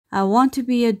I want to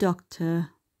be a doctor.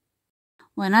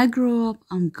 When I grow up,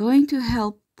 I'm going to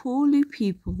help poorly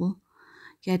people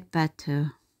get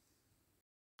better.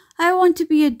 I want to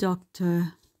be a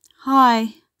doctor.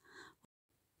 Hi.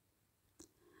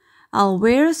 I'll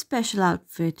wear a special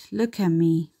outfit. Look at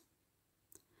me.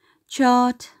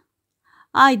 Chart,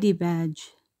 ID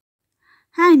badge,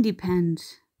 handy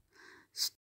pens,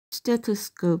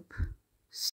 stethoscope,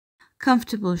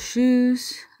 comfortable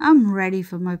shoes. I'm ready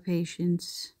for my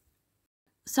patients.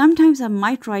 Sometimes I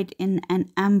might ride in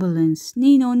an ambulance.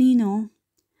 Nino, Nino.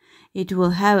 It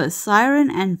will have a siren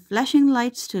and flashing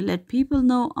lights to let people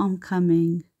know I'm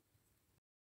coming.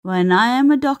 When I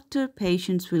am a doctor,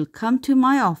 patients will come to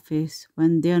my office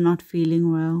when they're not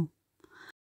feeling well.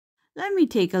 Let me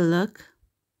take a look.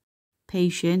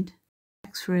 Patient,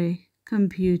 X-ray,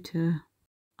 computer,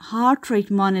 heart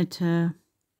rate monitor.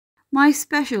 My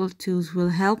special tools will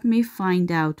help me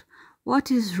find out what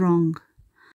is wrong.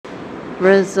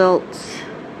 Results.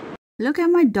 Look at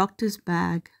my doctor's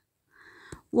bag.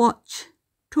 Watch,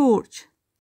 torch,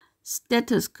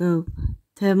 stethoscope,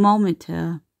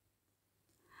 thermometer,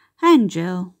 hand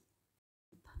gel,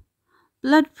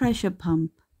 blood pressure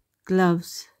pump,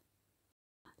 gloves,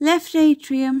 left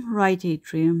atrium, right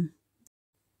atrium.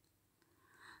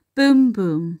 Boom,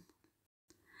 boom.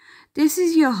 This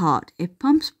is your heart. It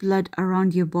pumps blood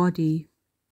around your body.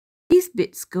 These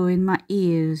bits go in my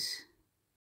ears.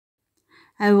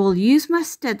 I will use my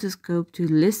stethoscope to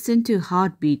listen to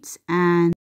heartbeats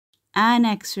and an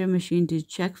X-ray machine to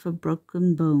check for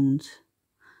broken bones.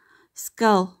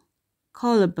 Skull,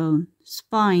 collarbone,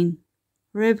 spine,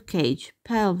 rib cage,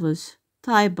 pelvis,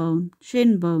 thigh bone,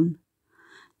 shin bone.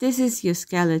 This is your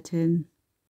skeleton.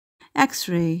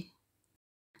 X-ray.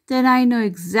 Then I know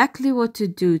exactly what to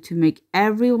do to make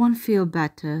everyone feel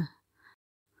better.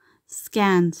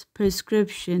 Scans,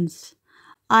 prescriptions,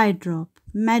 eye drop,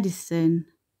 medicine,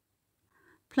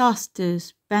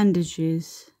 plasters,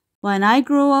 bandages. When I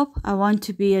grow up, I want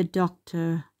to be a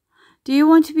doctor. Do you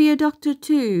want to be a doctor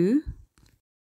too?